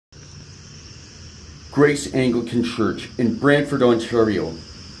Grace Anglican Church in Brantford, Ontario,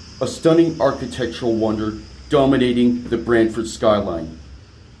 a stunning architectural wonder dominating the Brantford skyline.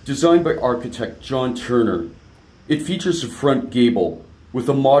 Designed by architect John Turner, it features a front gable with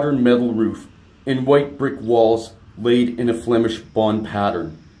a modern metal roof and white brick walls laid in a Flemish bond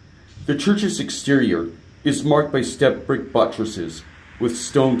pattern. The church's exterior is marked by step brick buttresses with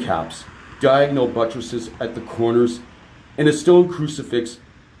stone caps, diagonal buttresses at the corners, and a stone crucifix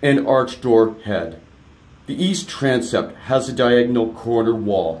and arched door head. The east transept has a diagonal corner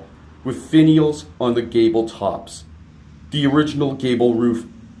wall with finials on the gable tops. The original gable roof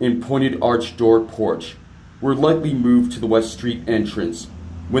and pointed arched door porch were likely moved to the West Street entrance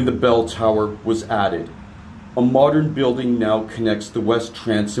when the bell tower was added. A modern building now connects the west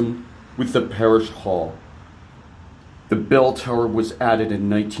transom with the parish hall. The bell tower was added in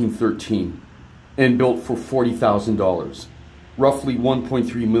 1913 and built for $40,000, roughly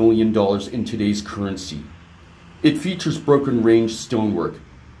 $1.3 million in today's currency. It features broken range stonework,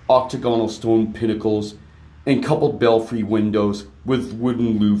 octagonal stone pinnacles, and coupled belfry windows with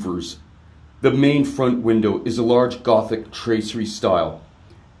wooden louvers. The main front window is a large Gothic tracery style,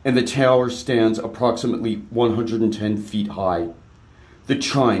 and the tower stands approximately 110 feet high. The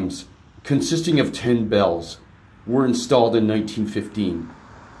chimes, consisting of 10 bells, were installed in 1915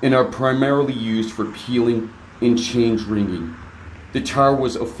 and are primarily used for pealing and change ringing. The tower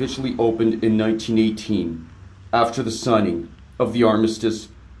was officially opened in 1918 after the signing of the armistice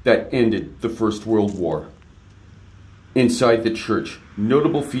that ended the First World War. Inside the church,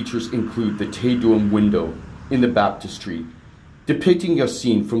 notable features include the Te Deum window in the baptistry, depicting a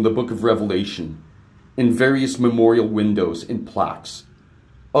scene from the Book of Revelation, and various memorial windows and plaques.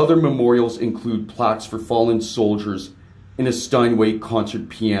 Other memorials include plaques for fallen soldiers and a Steinway concert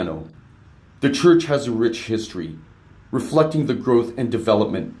piano. The church has a rich history, reflecting the growth and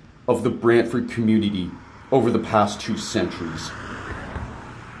development of the Brantford community over the past 2 centuries.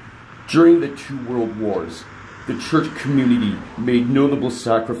 During the 2 world wars, the church community made notable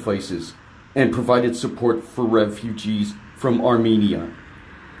sacrifices and provided support for refugees from Armenia.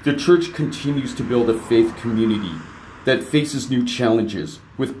 The church continues to build a faith community that faces new challenges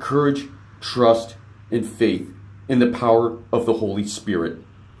with courage, trust, and faith in the power of the Holy Spirit.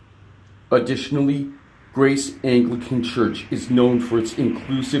 Additionally, Grace Anglican Church is known for its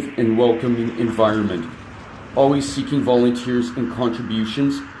inclusive and welcoming environment, always seeking volunteers and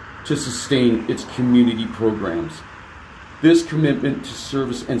contributions to sustain its community programs. This commitment to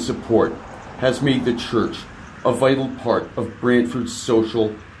service and support has made the church a vital part of Brantford's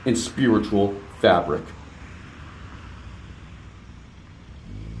social and spiritual fabric.